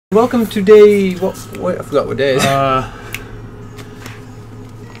Welcome to day... What? I forgot what day it is.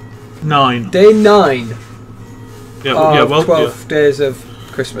 9. Day 9 of 12 days of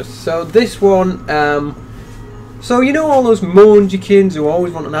Christmas. So this one, so you know all those mangy kids who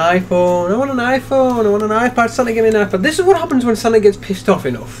always want an iPhone, I want an iPhone, I want an iPad, Santa give me an iPad. This is what happens when Santa gets pissed off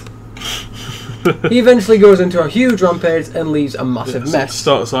enough. He eventually goes into a huge rampage and leaves a massive mess.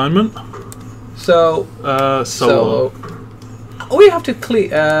 Start assignment. So, solo. We have to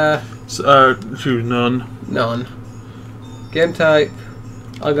clear, choose none. None. Game type.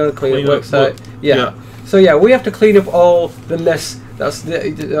 I'm gonna clean up website. Yeah. So yeah, we have to clean up all the mess. That's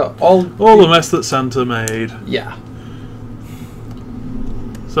all the mess that Santa made. Yeah.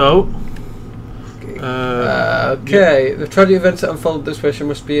 So. Okay. The tragic events that unfolded this version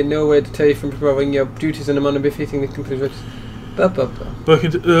must be in no way deter you from performing your duties in a manner befitting the company's.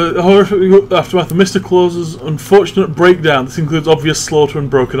 Working horrific aftermath of Mr. Claus's unfortunate breakdown. This includes obvious slaughter and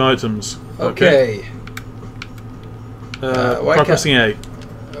broken items. Okay. Try pressing A. Okay.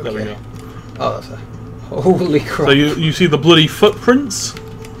 There we go. Oh, that's a... Holy crap. So you see the bloody footprints?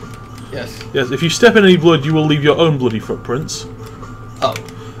 Yes. Yes, if you step in any blood, you will leave your own bloody footprints. Oh.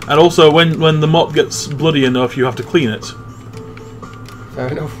 And also, when the mop gets bloody enough, you have to clean it. Fair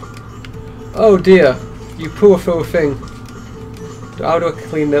enough. Oh dear. You poor thing. How do I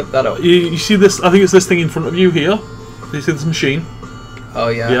clean that up? You see this? I think it's this thing in front of you here. You see this machine? Oh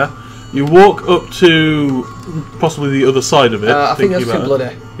yeah. Yeah. You walk up to possibly the other side of it. I think that's too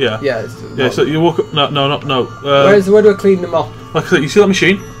bloody. Yeah. Yeah. Yeah. So you walk up. No. Where do I clean them off? Like I said, you see that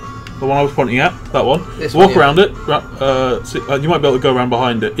machine? The one I was pointing at. That one. This walk one, yeah. around it. You might be able to go around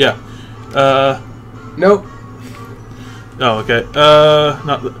behind it. Yeah. Nope. Oh, okay.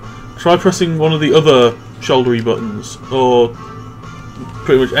 Try pressing one of the other shouldery buttons, or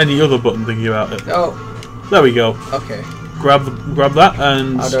pretty much any other button thinking about it. Oh. There we go. Okay. Grab that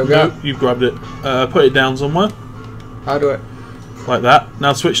and How do I grab? you grabbed it. Put it down somewhere. How do I? Like that.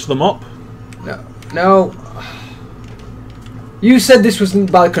 Now switch to the mop. No. You said this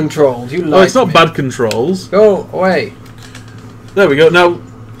wasn't bad controls. You lied. No, it's not bad controls. Go away. There we go. Now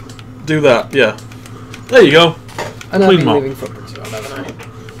do that. Yeah. There you go. And Clean I've been mop. leaving footprints around, haven't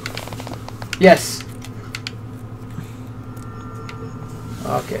I? Yes.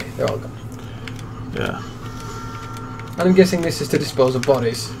 Okay, they're all gone. Yeah. And I'm guessing this is to dispose of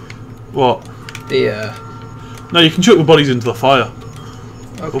bodies. What? The No, you can chuck the bodies into the fire.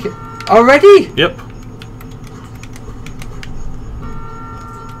 Okay. Already? Yep.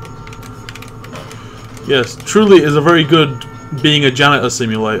 Yes, truly it is a very good being a janitor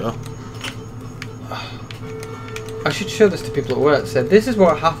simulator. I should show this to people at work. Said this is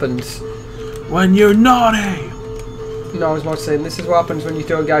what happens when you're naughty. No, I was more saying this is what happens when you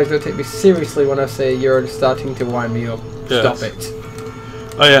two guys don't take me seriously when I say you're starting to wind me up. Yes. Stop it.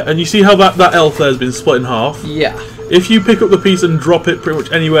 Oh yeah, and you see how that elf there has been split in half? Yeah. If you pick up the piece and drop it pretty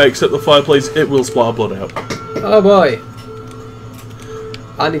much anywhere except the fireplace, it will splatter blood out. Oh boy.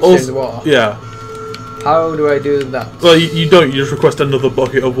 I need to change the water. Yeah. How do I do that? Well, you don't. You just request another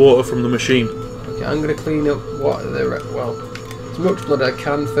bucket of water from the machine. Okay, I'm going to clean up as much blood as I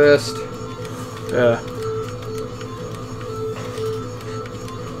can first. Yeah.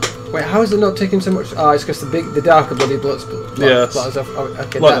 Wait, how is it not taking so much? Oh, it's because the darker bloody blood yes. splatters off. Oh,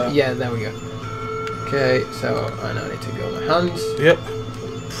 okay, like yeah, there we go. Okay, so I now need to go on my hands. Yep.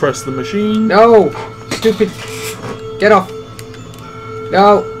 Press the machine. No! Stupid! Get off!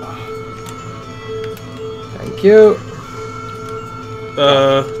 No! Thank you.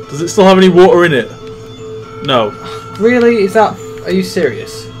 Does it still have any water in it? No. Really? Are you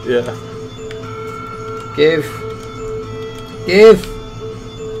serious? Yeah. Give.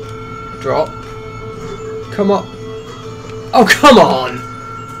 Drop. Come on. Oh, come on!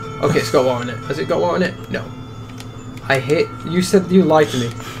 Okay, it's got water in it. Has it got water in it? No. I hate... You said you lied to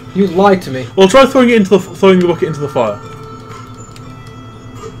me. You lied to me. Well, try throwing the bucket into the fire.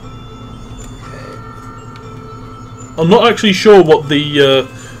 Okay. I'm not actually sure what the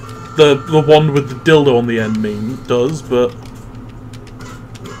one with the dildo on the end does, but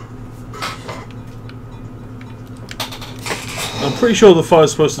I'm pretty sure the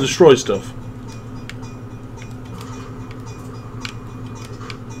fire's supposed to destroy stuff.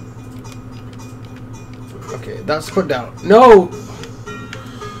 Okay, that's put down. No!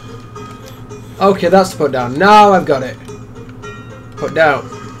 Okay, that's put down. Now I've got it. Put down.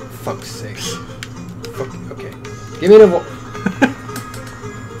 Fuck's sake. Fuck. Okay. Give me another.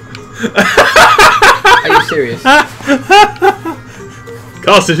 Are you serious?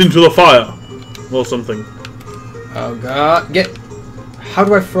 Cast it into the fire, or something. Oh god. Get... How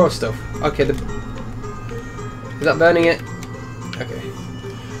do I throw stuff? Okay, is that burning it? Okay.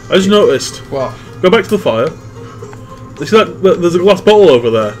 I just noticed. What? Go back to the fire. You see that? There's a glass bottle over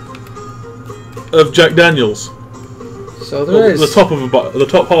there of Jack Daniels. So there is. The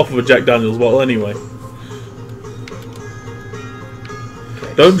top half of a Jack Daniels bottle, anyway.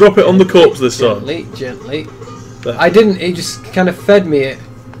 Okay. Don't drop it on the corpse this time. Gently. I didn't. It just kind of fed me it.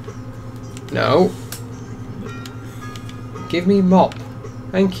 No. Give me mop.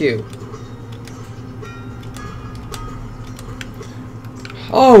 Thank you.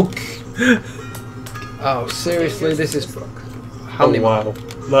 Oh. Oh, seriously, this is. How many? Wow,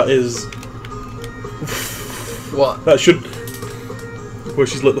 that is. What? That should. Where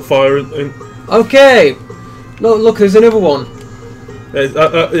she's lit the fire in. Okay. No, look, there's another one.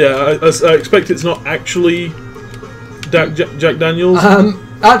 Yeah, I expect it's not actually Jack Daniels.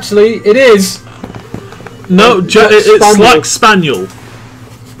 Actually, it is. No, it's Slack Spaniel.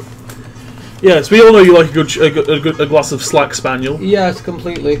 Yes, we all know you like a glass of Slack Spaniel. Yes,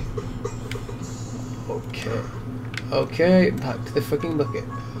 completely. Okay, back to the fucking bucket.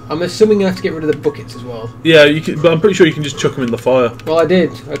 I'm assuming I have to get rid of the buckets as well. Yeah, you can, but I'm pretty sure you can just chuck them in the fire. Well, I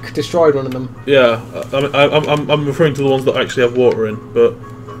did. I destroyed one of them. Yeah, I'm referring to the ones that actually have water in, but...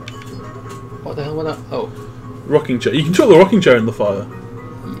 What the hell was that? Oh. Rocking chair. You can chuck the rocking chair in the fire.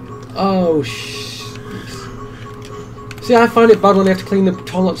 Oh, See, I find it bad when I have to clean the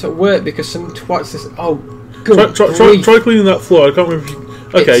toilets at work because some twats this... Oh, good try cleaning that floor. I can't remember if you...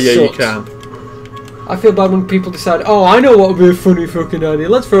 Okay, yeah, you can. I feel bad when people decide, oh, I know what would be a funny fucking idea.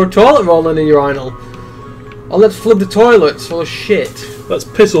 Let's throw a toilet roll in a urinal. Or let's flood the toilets full of shit. Let's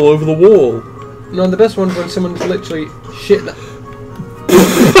piss all over the wall. No, the best one's when someone's literally shit that...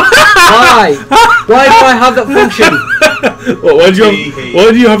 Why? Why do I have that function? Well, why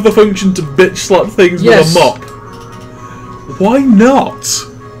do you have the function to bitch slap things with a mop? Why not?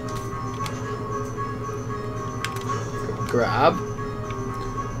 Grab.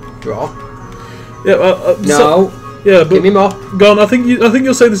 Drop. Yeah. No. Yeah, but give me mop. Go on. I think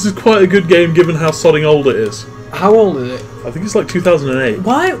you'll say this is quite a good game given how sodding old it is. How old is it? I think it's like 2008.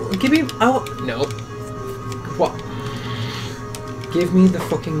 Why? Give me. No. What? Give me the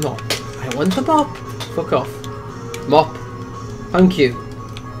fucking mop. I want the mop. Fuck off. Mop. Thank you.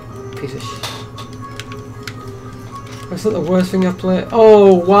 Piece of shit. That's not the worst thing I've played.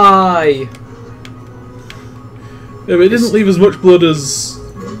 Oh, why? Yeah, but it didn't leave as much blood as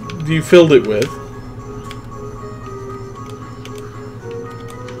you filled it with.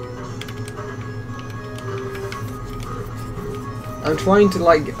 I'm trying to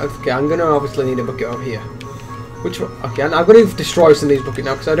okay, I'm gonna obviously need a bucket over here. Which one? Okay, I'm gonna destroy some of these buckets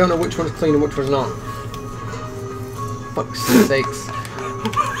now because I don't know which one's clean and which one's not. Fuck's sakes.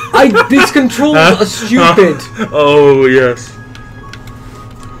 These controls are stupid. Oh yes.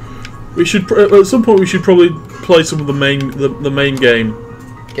 We should at some point we should probably play some of the main game.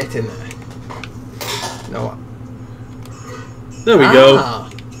 Get in there. No. There we go.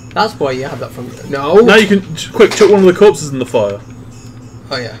 That's why you have that from. No. Now you can quick chuck one of the corpses in the fire.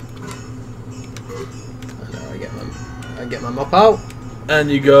 Oh yeah. I know. I get my mop out. And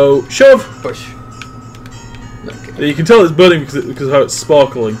you go shove. Push. Okay. You can tell it's burning because of how it's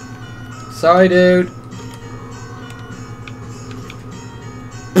sparkling. Sorry, dude.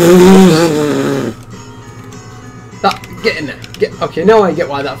 Get in there. Okay, now I get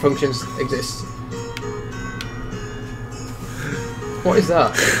why that function exists. What is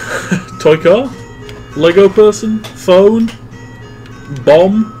that? Toy car? Lego person? Phone?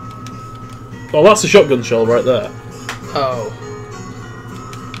 Bomb? Oh, that's a shotgun shell right there. Oh.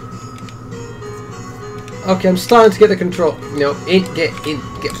 Okay, I'm starting to get the control. No,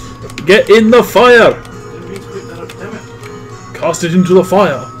 get in the fire! Cast it into the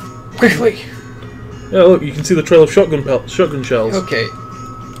fire. Quickly! Yeah, look, you can see the trail of shotgun shells. Okay.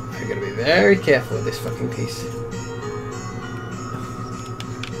 I gotta be very careful with this fucking piece.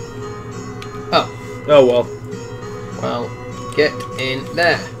 Oh. Oh well. Well, get in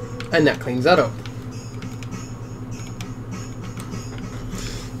there. And that cleans that up.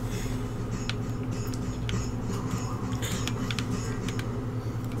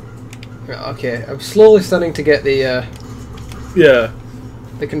 Okay, I'm slowly starting to get the yeah,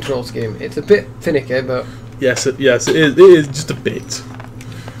 the control scheme. It's a bit finicky, but yes, it is. It is just a bit.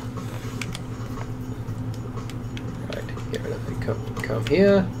 Right, get rid of it. Come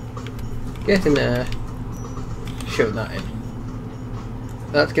here. Get in there. Shove that in.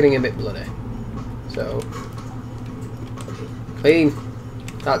 That's getting a bit bloody. So clean.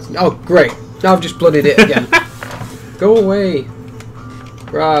 That's great. Now I've just bloodied it again. Go away.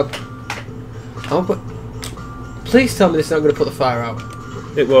 Grab. Oh, but please tell me this is not going to put the fire out.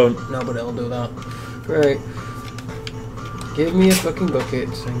 It won't. No, but it'll do that. Right. Give me a fucking bucket.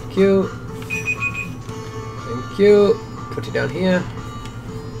 Thank you. Thank you. Put it down here.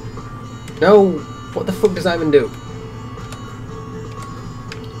 No! What the fuck does that even do?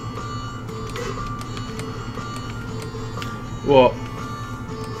 What?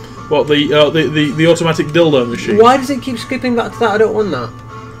 What, the automatic dildo machine? Why does it keep skipping back to that? I don't want that.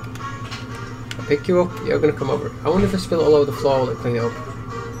 I'll pick you up. You're gonna come over. I wonder if I spill it all over the floor, will it clean it up?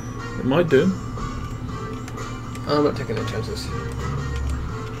 It might do. I'm not taking any chances.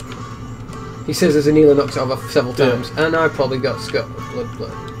 He says there's a Neela knocks it over several times, and I probably got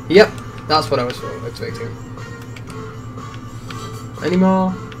blood. Yep, that's what I was expecting. Any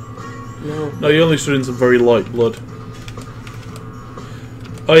more? No. No, you only stood in some very light blood.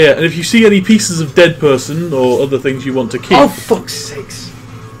 Oh yeah, and if you see any pieces of dead person or other things you want to keep... Oh, fuck's sakes!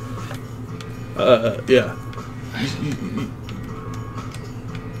 Yeah.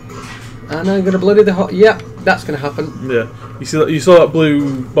 And I'm gonna bloody the hot... Yep, that's gonna happen. Yeah. You saw that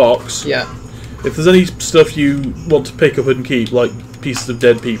blue box? Yeah. If there's any stuff you want to pick up and keep, like pieces of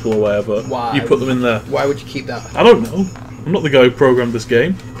dead people or whatever, why you put them in there. Why would you keep that? I don't know. I'm not the guy who programmed this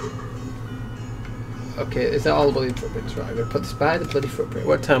game. Okay, is that all the bloody footprints? Right, I'm gonna put this by the bloody footprint.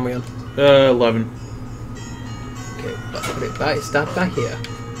 What time are we on? 11. Okay, let's put it by. Start by here.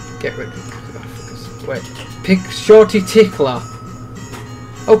 Get rid of it. Wait. Pick Shorty Tickler.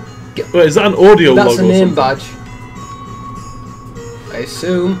 Oh, wait, is that an audio that's logo? That's a name badge. I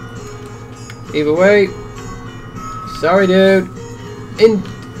assume. Either way. Sorry, dude. In.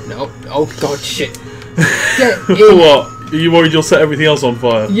 No. Oh, God, shit. Get in. What? Are you worried you'll set everything else on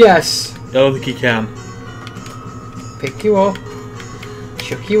fire? Yes. I don't think he can. Pick you up.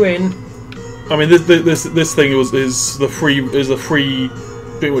 Chuck you in. I mean, this thing is a free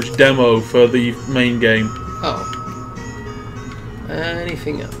pretty much demo for the main game. Oh.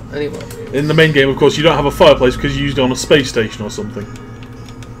 Anything else? Anyway. In the main game, of course, you don't have a fireplace because you used it on a space station or something.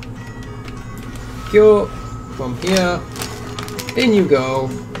 Go from here. In you go.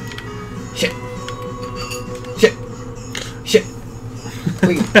 Shit. Shit. Shit.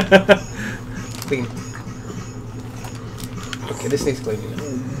 Clean. Clean. Okay, this needs cleaning now.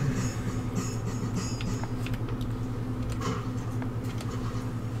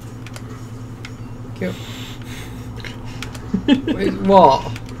 Cute. Wait,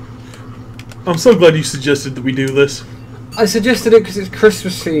 what? I'm so glad you suggested that we do this. I suggested it because it's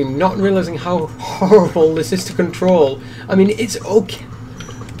Christmas themed, not realising how horrible this is to control. I mean, it's okay.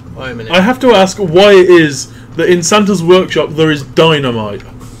 Wait a minute. I have to ask why it is that in Santa's workshop there is dynamite.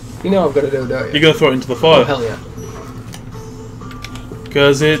 You know I've got to do, don't you? You're going to throw it into the fire. Oh, hell yeah.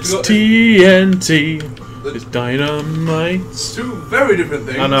 Because it's TNT. It's dynamite. It's two very different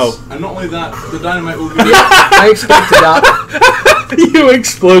things. I know. And not only that, the dynamite will be... I expected that. You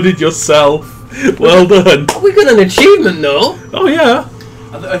exploded yourself. Well done. We got an achievement though. Oh yeah.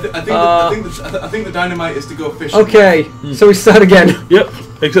 I think the dynamite is to go fishing. Okay, so we start again. Yep.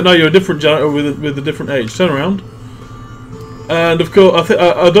 Except now you're a different janitor with a different age. Turn around. And of course,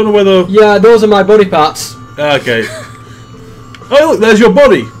 I don't know whether. Yeah, those are my body parts. Okay. Oh look, there's your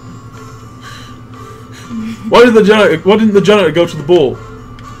body. Why didn't the janitor go to the ball?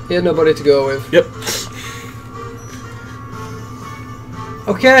 He had nobody to go with. Yep.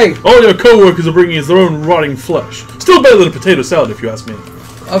 Okay. All your co-workers are bringing us their own rotting flesh. Still better than a potato salad, if you ask me.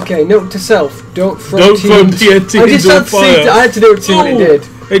 Okay, note to self: don't throw TNT I just into had a to see fire. it. I had to do it too, and it did.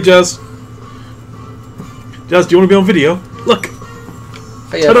 Hey, Jazz. Jazz, do you want to be on video? Look.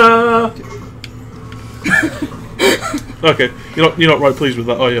 Oh, yeah. Ta-da! Okay, you're not right pleased with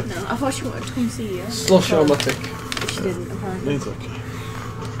that, are you? No, I thought she wanted to come see you. Slush-o-matic. But she didn't, apparently. It's okay.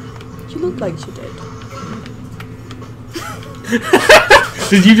 She looked like she did.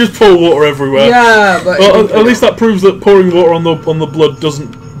 Did you just pour water everywhere? Yeah, but well, at least that proves that pouring water on the blood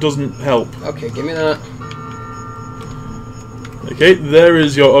doesn't help. Okay, give me that. Okay, there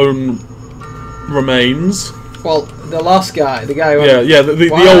is your own remains. Well, the last guy, the guy who... Yeah, the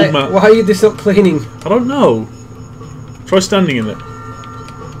old man. Why are you this not cleaning? I don't know. Try standing in it.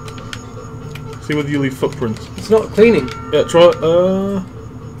 See whether you leave footprints. It's not cleaning. Yeah, try.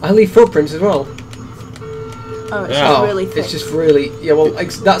 I leave footprints as well. Oh, it's Yeah. just really thick. It's just really... Yeah, well,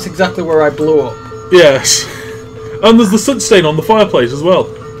 that's exactly where I blew up. Yes. And there's the soot stain on the fireplace as well.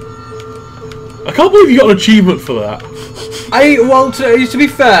 I can't believe you got an achievement for that. Well, to be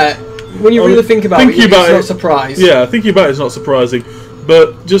fair, when you really think about it, it's not surprised. Yeah, thinking about it's not surprising.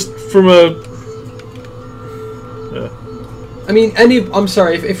 But just from a... Yeah. I mean, I'm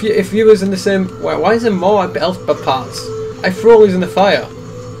sorry, if you was in the same... Why is there more elf parts? I threw all these in the fire.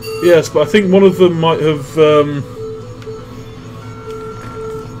 Yes, but I think one of them might have...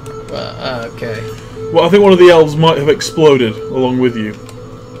 Okay. Well, I think one of the elves might have exploded along with you.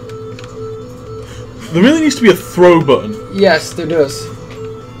 There really needs to be a throw button. Yes, there does.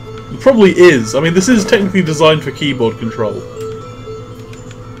 It probably is. I mean, this is technically designed for keyboard control.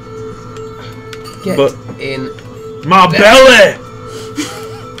 Get But in. my belly!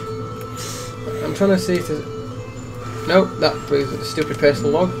 I'm trying to see if there's... Nope, that was a stupid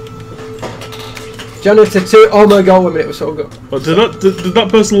personal log. Janitor 2. Oh my god, wait a minute, it was so good. But did that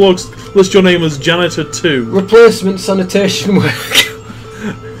personal log list your name as Janitor 2? Replacement sanitation work.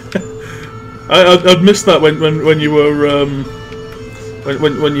 I'd missed that when you were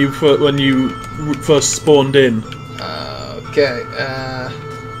when you first spawned in. Okay.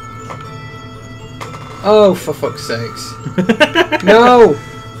 Oh, for fuck's sakes! No.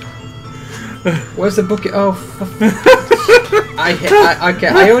 Where's the bucket? Oh.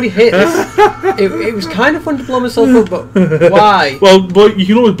 I already hit this. It was kind of fun to blow myself up, but why? Well, you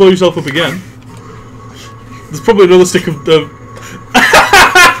can always blow yourself up again. There's probably another stick of.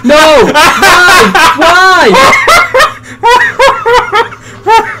 No! Why?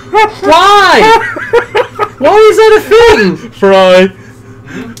 Why? Why is that a thing? Fry.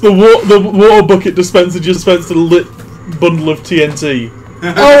 The water bucket dispenser just dispensed a lit bundle of TNT.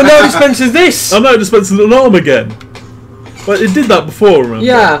 Oh no! It dispenses this. Oh no! It dispenses an arm again. But it did that before, remember?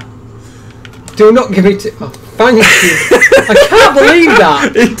 Yeah. Do not give me. Oh, thank you. I can't believe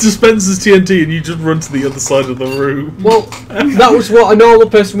that. It dispenses TNT and you just run to the other side of the room. Well, that was what a normal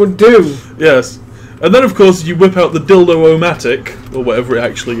person would do. Yes. And then, of course, you whip out the dildo-o-matic, or whatever it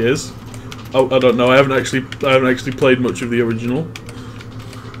actually is. Oh, I don't know. I haven't actually played much of the original.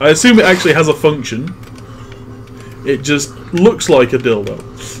 I assume it actually has a function. It just looks like a dildo.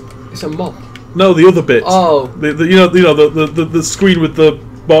 It's a mop. No, the other bit. Oh. The screen with the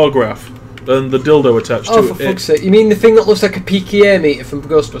bar graph and the dildo attached to it. Oh, for fuck's sake! You mean the thing that looks like a PKA meter from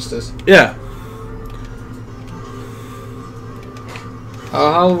Ghostbusters? Yeah.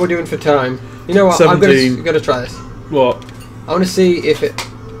 How are we doing for time? You know what? 17. I'm gonna try this. What? I want to see if it.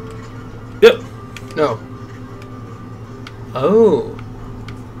 Yep. No. Oh.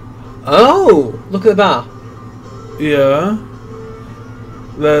 Oh! Look at the bar. Yeah.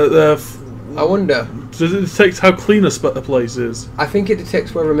 They're I wonder. Does it detect how clean a place is? I think it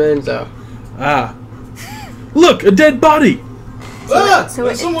detects where remains are. Ah. Look! A dead body!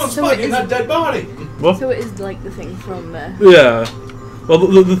 Someone's fucking that dead body! What? So it is like the thing from... Yeah. Well,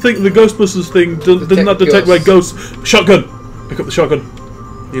 the Ghostbusters thing, didn't that detect where ghosts... Shotgun! Pick up the shotgun.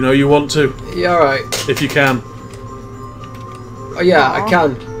 You know you want to. Yeah, alright. If you can. Oh yeah, I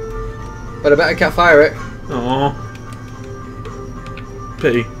can. But I bet I can't fire it. Aww.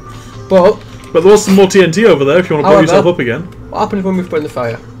 Pity. But there was some more TNT over there if you want to blow yourself up again. What happens when we put in the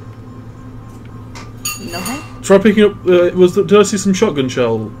fire? Nothing. Try picking up... did I see some shotgun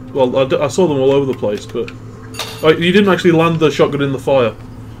shell? Well, I saw them all over the place, but... Oh, you didn't actually land the shotgun in the fire.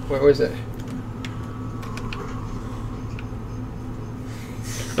 Where is it?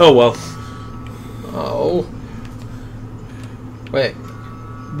 Oh well. Oh. Wait.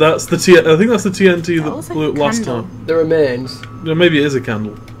 That's the I think that's the TNT that blew up last candle. time. The remains. No, maybe it is a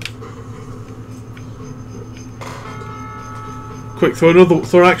candle. Quick, throw another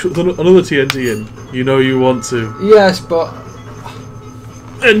TNT in. You know you want to. Yes, but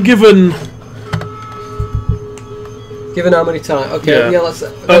And given how many times? Okay, yeah, let's.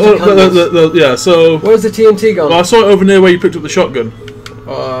 yeah. So. Where's the TNT gone? Well, I saw it over near where you picked up the shotgun.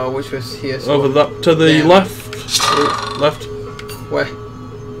 Which was here. So Over that to the left. Left. Where?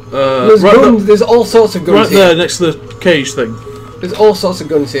 There's right guns. There's all sorts of guns right here. there, next to the cage thing. There's all sorts of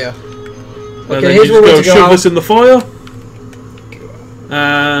guns here. And Okay, then here's you one way just to go go shove out. this in the fire.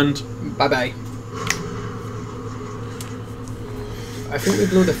 And Bye bye. I think we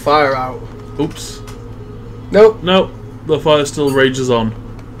blew the fire out. oops. Nope. No, the fire still rages on.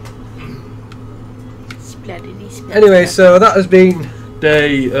 Anyway, so that has been.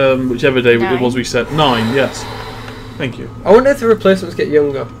 Day, whichever day 9. it was we set. 9, yes. Thank you. I wonder if the replacements get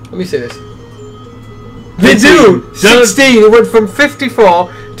younger. Let me see this. They do! 16. It went from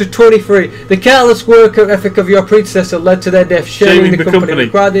 54 to 23. The careless work ethic of your predecessor led to their death, shaming the company.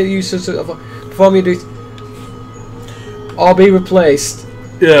 Required the use of perform your duties or be replaced.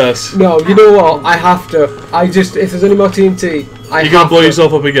 Yes. No, you know what? I have to. If there's any more TNT, You're gonna blow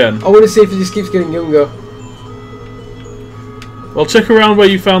yourself up again. I want to see if it just keeps getting younger. Well, check around where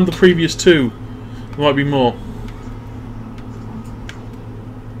you found the previous 2. There might be more.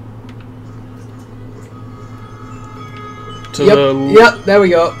 Yep, there we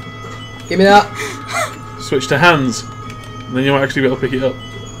go. Give me that. Switch to hands. And then you might actually be able to pick it up.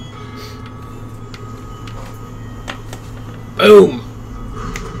 Boom.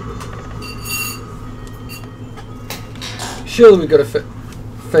 Surely we've got to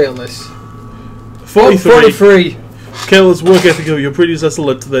fail this. 43. 43. Careless work ethic of your predecessor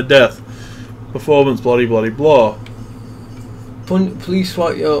led to their death. Performance, bloody, bloody, blah. Please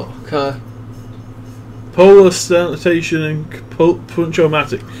swipe your car. Polar sanitation and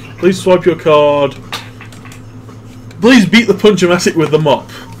punch-o-matic. Please swipe your card. Please beat the punch-o-matic with the mop.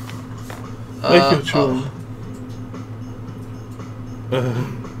 Make your choice.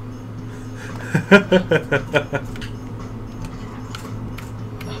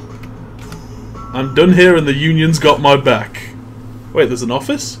 I'm done here and the union's got my back. Wait, there's an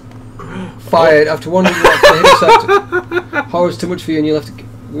office? Fired after 1 week left to intercept. Horror's too much for you and you'll have to...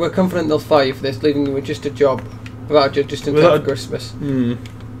 We're confident they'll fire you for this, leaving you with just a job. Without just in time for Christmas. In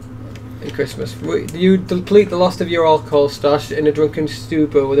Christmas. You deplete the last of your alcohol stash in a drunken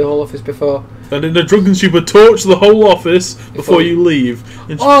stupor with the whole office before. And in a drunken stupor, torch the whole office before you leave.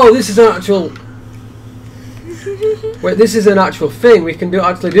 Oh, this is an actual... Wait, this is an actual thing. We can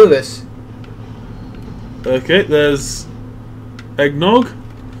actually do this. Okay, there's eggnog.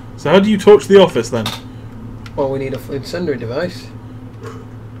 So how do you torch the office then? Well, we need a incendiary device.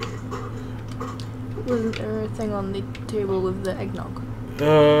 Wasn't there a thing on the table with the eggnog?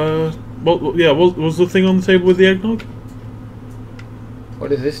 What was the thing on the table with the eggnog? What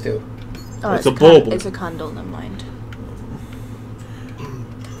does this do? Oh, it's a bauble. It's a candle, never mind.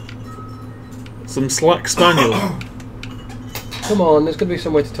 Some slack spaniel. Come on, there's going to be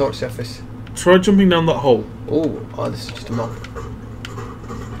some way to torch the office. Try jumping down that hole. Oh, this is just a mop.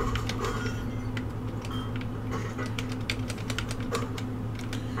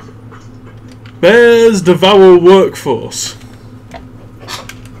 Bears devour workforce.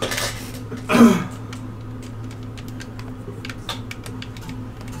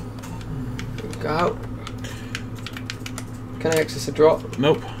 Go out. Can I access a drop?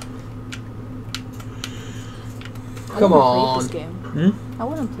 Nope. Come on. Play this game. I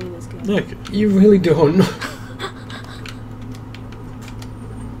want to play this game. Okay. You really don't.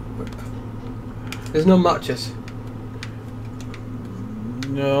 There's no matches.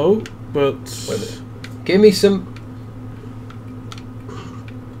 No, but... Wait a minute. Give me some...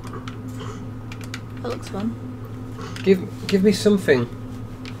 That looks fun. Give me something.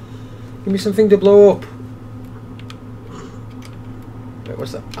 Give me something to blow up. Wait,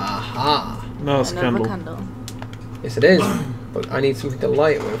 what's that? Aha! No, it's a Another candle. candle. Yes, it is. But I need something to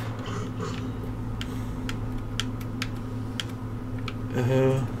light it with.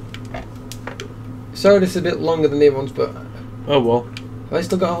 Sorry, this is a bit longer than the other ones, but... Oh well. Have I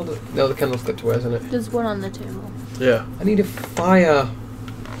still got all the... No, the candle's got to wear, isn't it? There's one on the table. Yeah. I need a fire.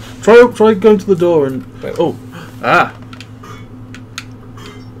 Try going to the door and... Wait. Oh. Ah.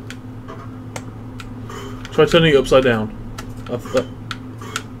 Try turning it upside down.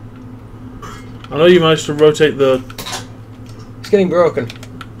 I know you managed to rotate the... It's getting broken.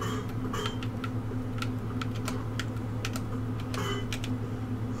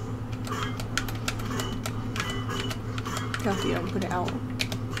 Careful you don't put it out.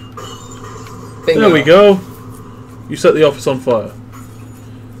 Bingo. There we go. You set the office on fire.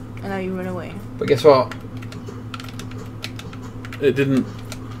 And now you run away. But guess what? It didn't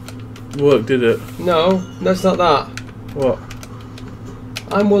work, did it? No, that's not that. What?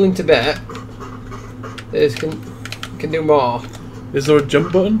 I'm willing to bet this can do more. Is there a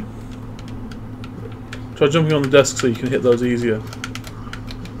jump button? Try jumping on the desk so you can hit those easier.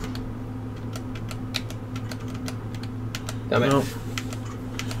 Damn it. No.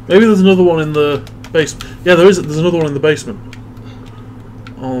 Maybe there's another one in the basement. Yeah, there is. There's another one in the basement.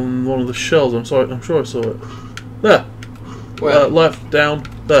 On one of the shelves. I'm sorry. I'm sure I saw it. There. Where? Left, down,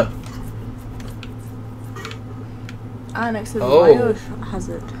 there. Next to the Oh.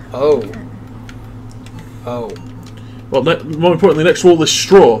 biohazard. Oh. Oh. Well, more importantly, next to all this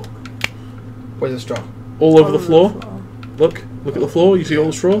straw. Where's the straw? All over the floor. Look at the floor. You see all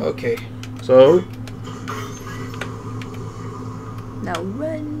the straw? Okay. So, Now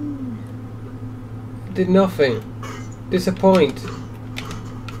run. Did nothing. Disappoint.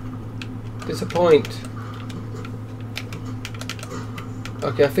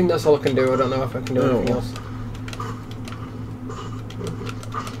 Okay, I think that's all I can do. I don't know if I can do anything else.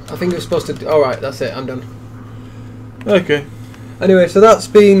 I think we're supposed to... Alright, that's it. I'm done. okay. Anyway, so that's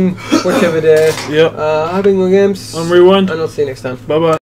been whichever day. Yep. Having more games. I'm Rewind. And I'll see you next time. Bye bye.